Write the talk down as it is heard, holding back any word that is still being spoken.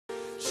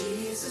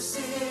Jesus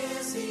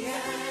is the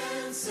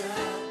answer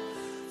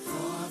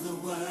for the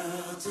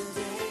world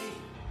today.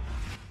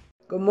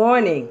 Good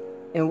morning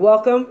and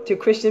welcome to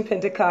Christian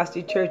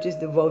Pentecostal Church's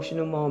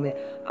devotional moment.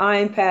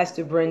 I'm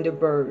Pastor Brenda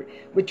Bird.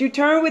 Would you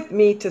turn with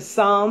me to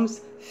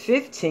Psalms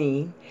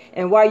 15?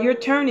 And while you're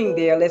turning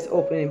there, let's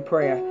open in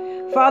prayer.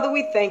 Father,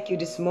 we thank you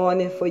this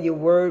morning for your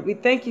word. We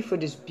thank you for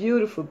this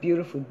beautiful,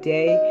 beautiful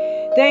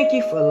day. Thank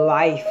you for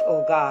life,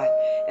 oh God.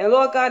 And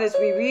Lord God, as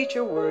we read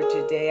your word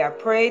today, I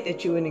pray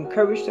that you would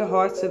encourage the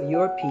hearts of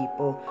your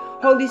people.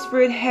 Holy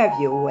Spirit, have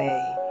your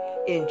way.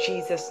 In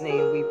Jesus'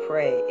 name we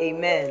pray.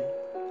 Amen.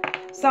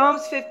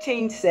 Psalms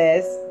 15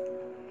 says,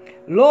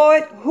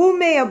 Lord, who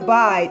may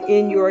abide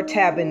in your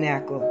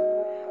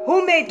tabernacle?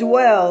 Who may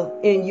dwell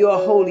in your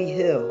holy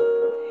hill?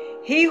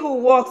 He who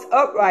walks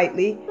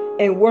uprightly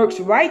and works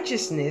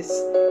righteousness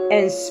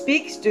and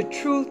speaks the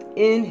truth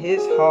in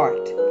his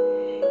heart.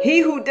 He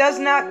who does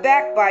not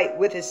backbite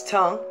with his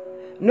tongue,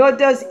 nor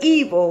does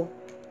evil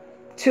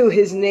to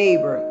his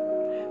neighbor,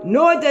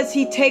 nor does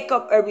he take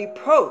up a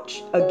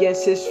reproach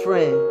against his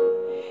friend,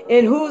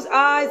 in whose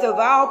eyes a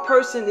vile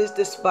person is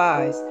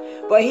despised,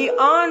 but he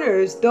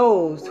honors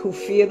those who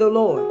fear the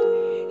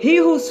Lord. He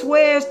who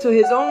swears to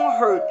his own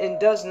hurt and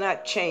does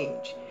not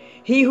change.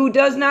 He who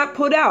does not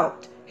put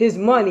out his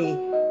money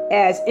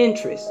as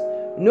interest,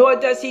 nor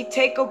does he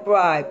take a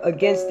bribe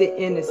against the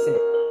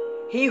innocent.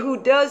 He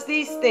who does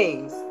these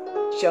things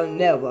shall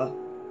never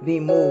be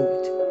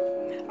moved.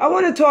 I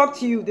want to talk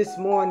to you this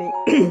morning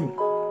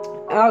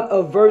out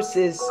of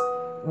verses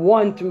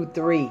 1 through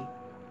 3.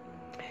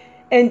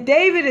 And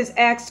David is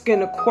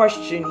asking a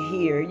question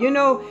here. You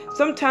know,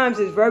 sometimes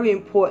it's very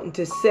important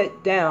to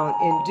sit down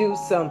and do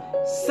some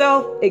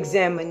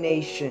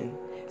self-examination,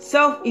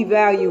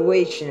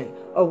 self-evaluation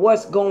of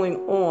what's going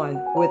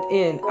on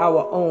within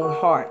our own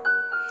heart.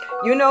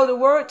 You know, the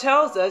word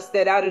tells us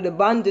that out of the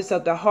abundance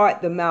of the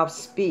heart, the mouth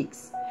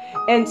speaks.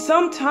 And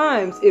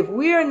sometimes if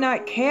we are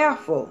not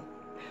careful,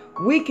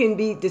 we can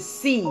be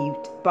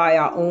deceived by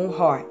our own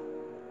heart.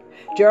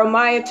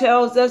 Jeremiah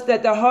tells us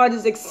that the heart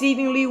is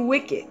exceedingly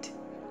wicked.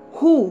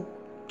 Who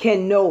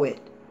can know it?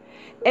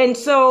 And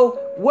so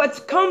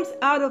what comes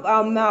out of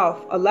our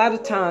mouth a lot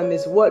of time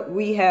is what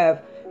we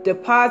have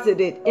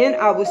deposited in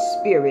our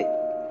spirit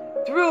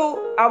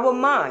through our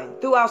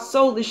mind, through our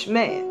soulish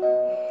man.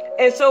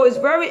 And so it's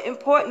very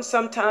important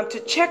sometimes to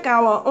check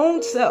our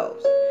own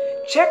selves,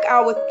 check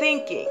our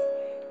thinking,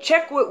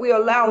 check what we're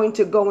allowing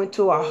to go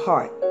into our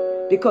heart,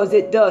 because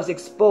it does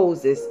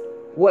exposes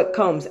what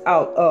comes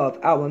out of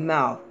our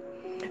mouth.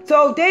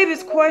 So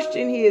David's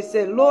question here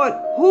said, Lord,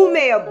 who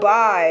may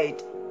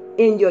abide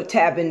in your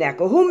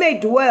tabernacle? Who may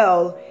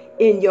dwell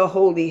in your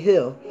holy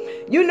hill?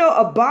 You know,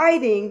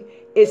 abiding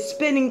is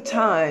spending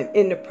time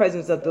in the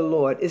presence of the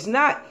Lord. It's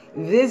not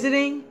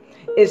visiting.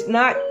 It's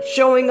not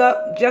showing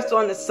up just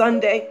on a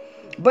Sunday,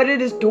 but it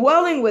is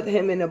dwelling with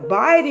him and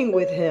abiding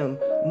with him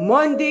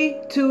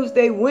Monday,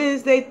 Tuesday,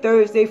 Wednesday,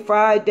 Thursday,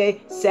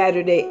 Friday,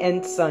 Saturday,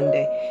 and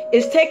Sunday.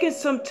 It's taking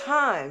some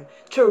time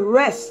to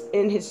rest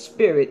in his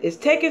spirit. It's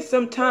taking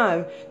some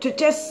time to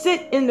just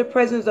sit in the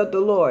presence of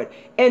the Lord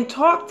and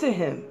talk to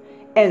him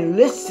and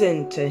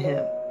listen to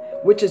him,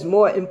 which is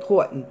more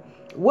important.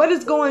 What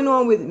is going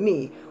on with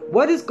me?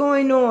 What is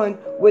going on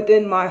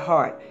within my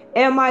heart?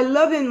 Am I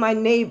loving my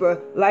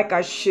neighbor like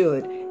I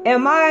should?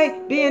 Am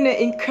I being an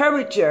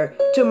encourager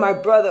to my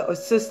brother or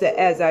sister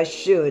as I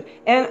should?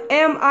 And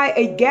am I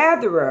a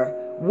gatherer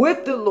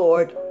with the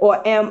Lord,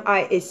 or am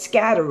I a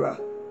scatterer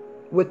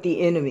with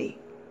the enemy?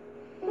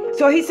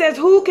 So he says,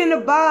 who can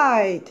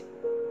abide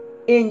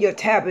in your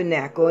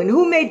tabernacle, and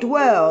who may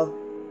dwell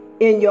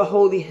in your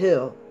holy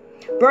hill?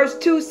 Verse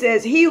 2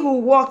 says, he who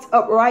walks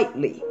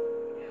uprightly,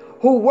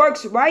 who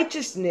works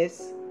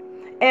righteousness,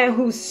 and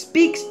who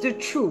speaks the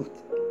truth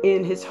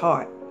in his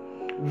heart.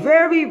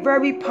 Very,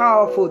 very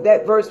powerful,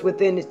 that verse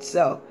within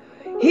itself.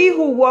 He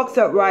who walks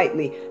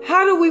uprightly.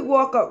 How do we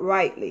walk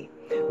uprightly?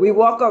 We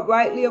walk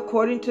uprightly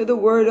according to the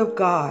word of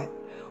God.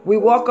 We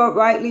walk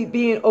uprightly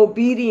being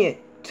obedient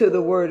to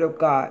the word of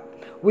God.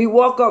 We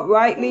walk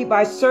uprightly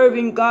by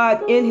serving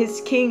God in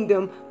his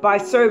kingdom, by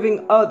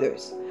serving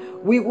others.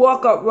 We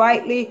walk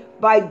uprightly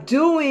by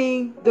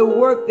doing the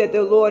work that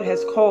the Lord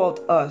has called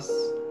us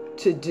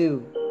to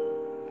do.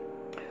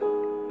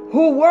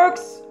 Who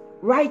works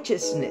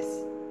righteousness.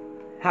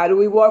 How do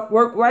we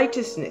work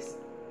righteousness?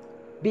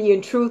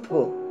 Being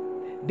truthful,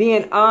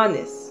 being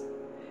honest,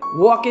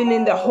 walking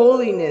in the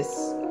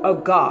holiness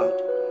of God.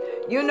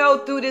 You know,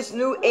 through this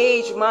new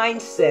age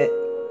mindset,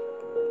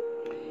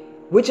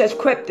 which has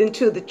crept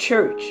into the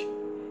church,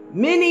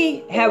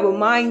 many have a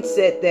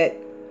mindset that,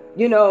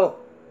 you know,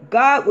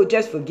 God will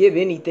just forgive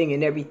anything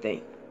and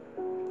everything.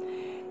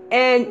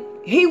 And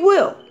he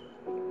will.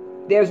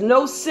 There's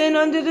no sin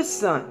under the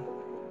sun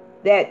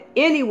that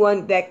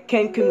anyone that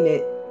can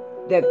commit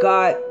that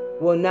God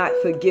will not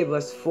forgive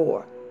us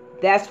for.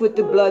 That's what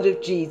the blood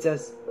of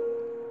Jesus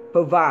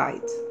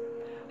provides.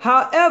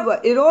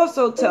 However, it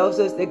also tells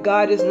us that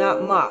God is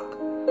not mocked.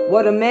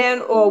 What a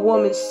man or a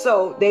woman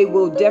sow, they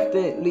will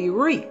definitely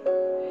reap.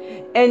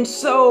 And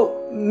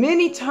so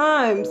many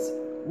times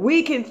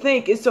we can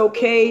think it's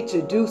okay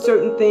to do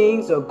certain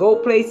things or go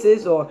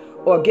places or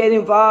get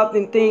involved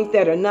in things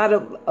that are not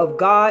of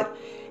God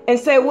and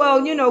say,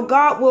 well,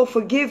 God will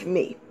forgive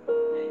me.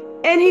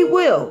 And he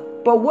will.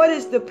 But what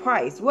is the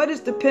price? What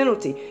is the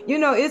penalty?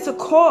 It's a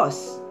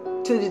cost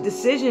to the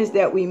decisions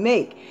that we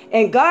make.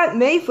 And God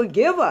may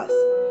forgive us,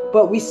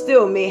 but we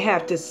still may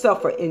have to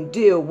suffer and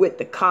deal with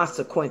the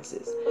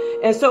consequences.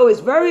 And so it's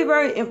very,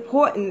 very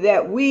important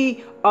that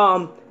we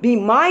be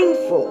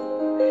mindful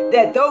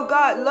that though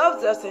God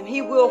loves us and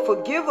he will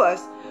forgive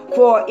us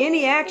for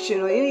any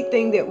action or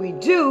anything that we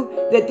do,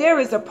 that there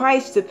is a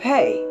price to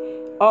pay.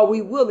 Are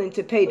we willing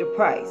to pay the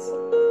price?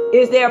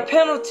 Is there a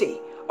penalty?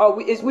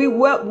 Is we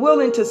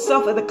willing to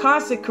suffer the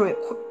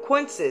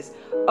consequences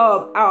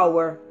of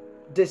our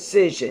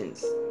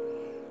decisions?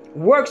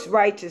 Works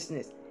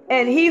righteousness,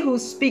 and he who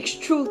speaks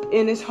truth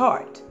in his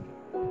heart.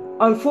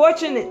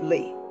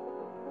 Unfortunately,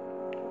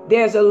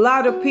 there's a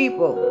lot of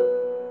people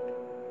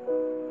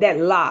that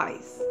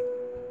lies,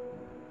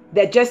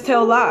 that just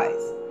tell lies.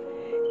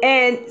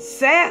 And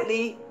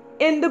sadly,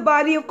 in the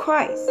body of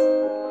Christ,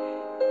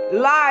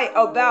 lie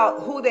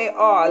about who they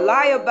are,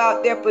 lie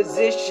about their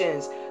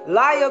positions,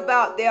 lie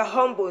about their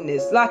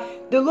humbleness.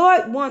 The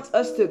Lord wants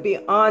us to be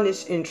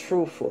honest and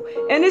truthful.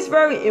 And it's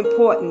very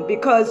important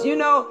because,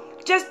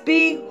 just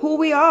be who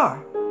we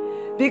are.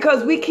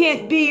 Because we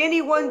can't be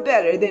anyone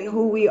better than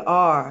who we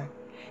are.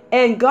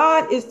 And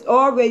God is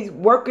always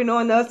working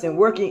on us and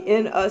working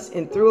in us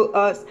and through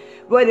us.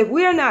 But if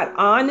we're not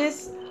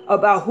honest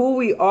about who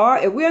we are,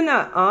 if we're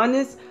not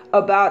honest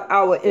about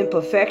our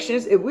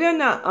imperfections, if we're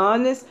not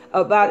honest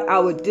about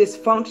our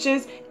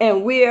dysfunctions,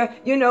 and we're,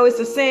 it's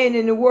a saying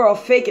in the world,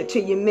 fake it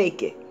till you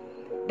make it.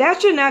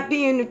 That should not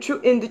be in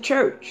the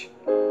church.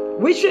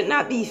 We should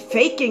not be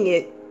faking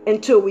it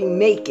until we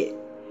make it.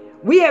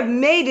 We have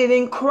made it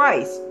in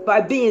Christ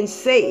by being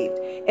saved.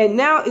 And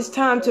now it's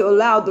time to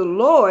allow the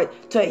Lord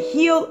to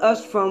heal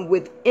us from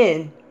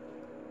within,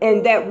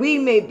 and that we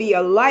may be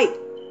a light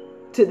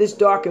to this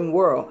darkened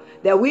world,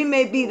 that we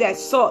may be that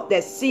salt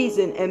that's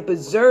seasoned and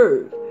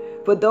preserved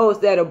for those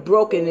that are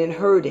broken and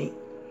hurting.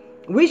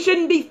 We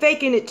shouldn't be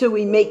faking it till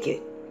we make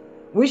it.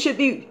 We should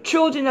be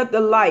children of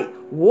the light,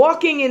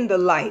 walking in the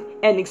light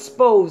and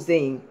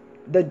exposing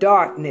the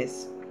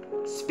darkness.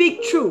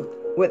 Speak truth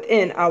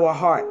within our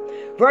heart.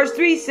 Verse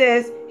 3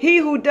 says, he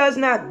who does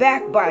not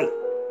backbite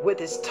with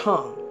his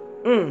tongue,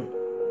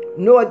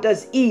 nor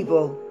does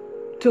evil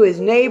to his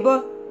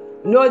neighbor,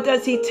 nor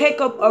does he take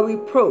up a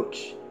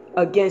reproach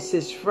against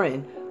his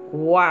friend.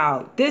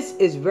 Wow, this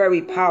is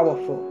very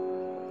powerful.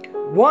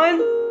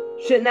 One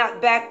should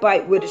not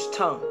backbite with his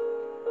tongue.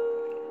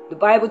 The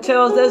Bible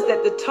tells us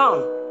that the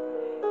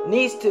tongue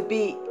needs to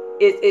be,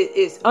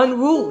 is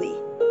unruly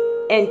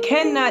and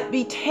cannot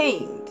be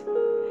tamed.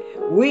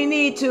 We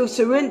need to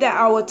surrender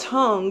our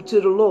tongue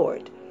to the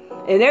Lord.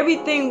 And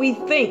everything we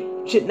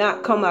think should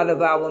not come out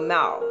of our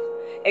mouth,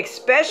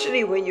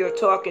 especially when you're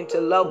talking to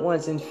loved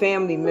ones and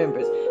family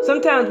members.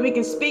 Sometimes we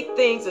can speak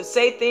things or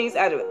say things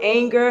out of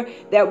anger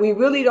that we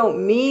really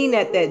don't mean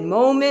at that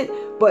moment.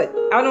 But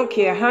I don't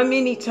care how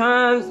many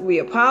times we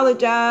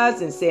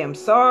apologize and say, I'm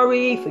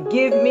sorry,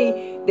 forgive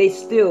me, they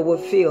still will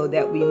feel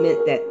that we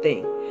meant that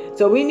thing.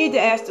 So we need to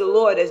ask the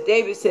Lord, as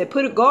David said,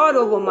 put a guard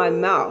over my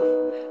mouth.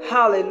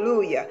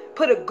 Hallelujah.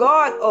 Put a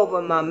guard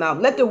over my mouth.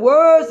 Let the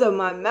words of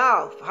my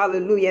mouth,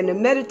 hallelujah, and the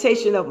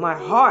meditation of my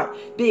heart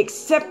be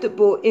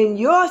acceptable in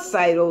your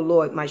sight, O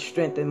Lord, my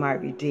strength and my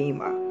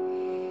redeemer.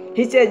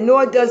 He said,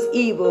 nor does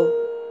evil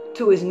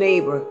to his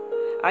neighbor.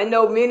 I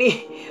know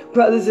many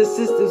brothers and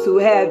sisters who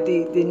have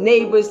the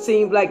neighbors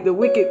seem like the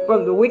wicked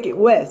from the wicked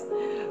west.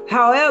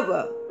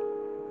 However,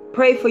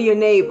 pray for your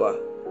neighbor.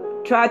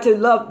 Try to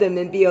love them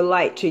and be a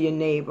light to your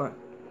neighbor.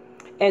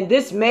 And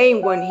this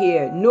main one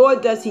here, nor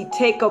does he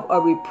take up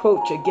a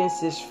reproach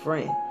against his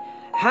friend.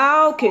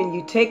 How can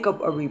you take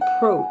up a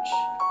reproach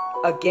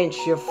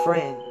against your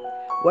friend?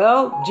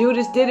 Well,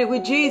 Judas did it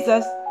with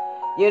Jesus.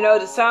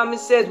 The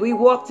psalmist says we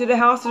walk to the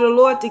house of the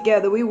Lord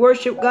together. We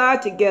worship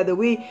God together.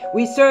 We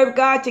serve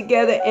God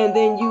together. And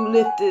then you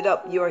lifted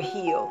up your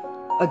heel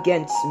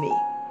against me.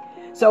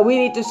 So we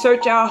need to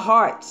search our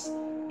hearts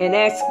and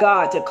ask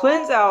God to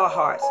cleanse our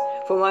hearts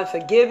from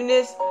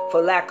unforgiveness,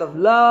 for lack of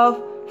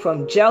love,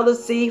 from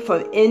jealousy,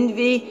 from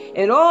envy,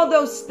 and all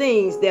those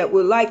things that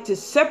would like to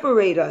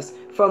separate us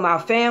from our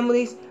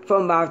families,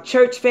 from our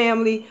church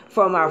family,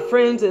 from our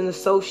friends and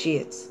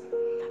associates.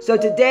 So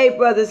today,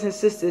 brothers and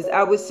sisters,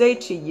 I would say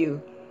to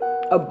you,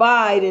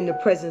 abide in the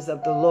presence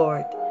of the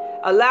Lord.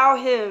 Allow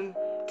him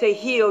to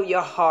heal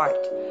your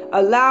heart.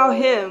 Allow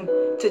him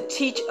to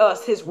teach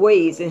us his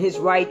ways and his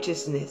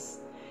righteousness,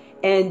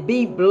 and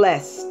be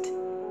blessed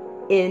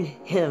in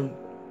him.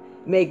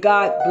 May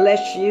God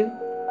bless you.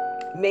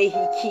 May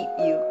he keep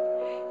you.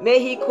 May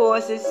he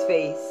cause his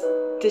face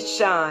to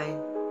shine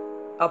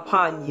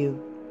upon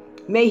you.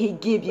 May he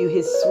give you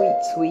his sweet,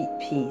 sweet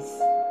peace.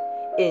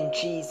 In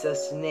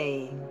Jesus'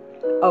 name.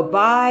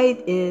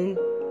 Abide in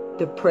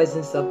the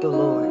presence of the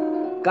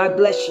Lord. God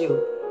bless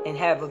you and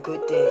have a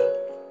good day.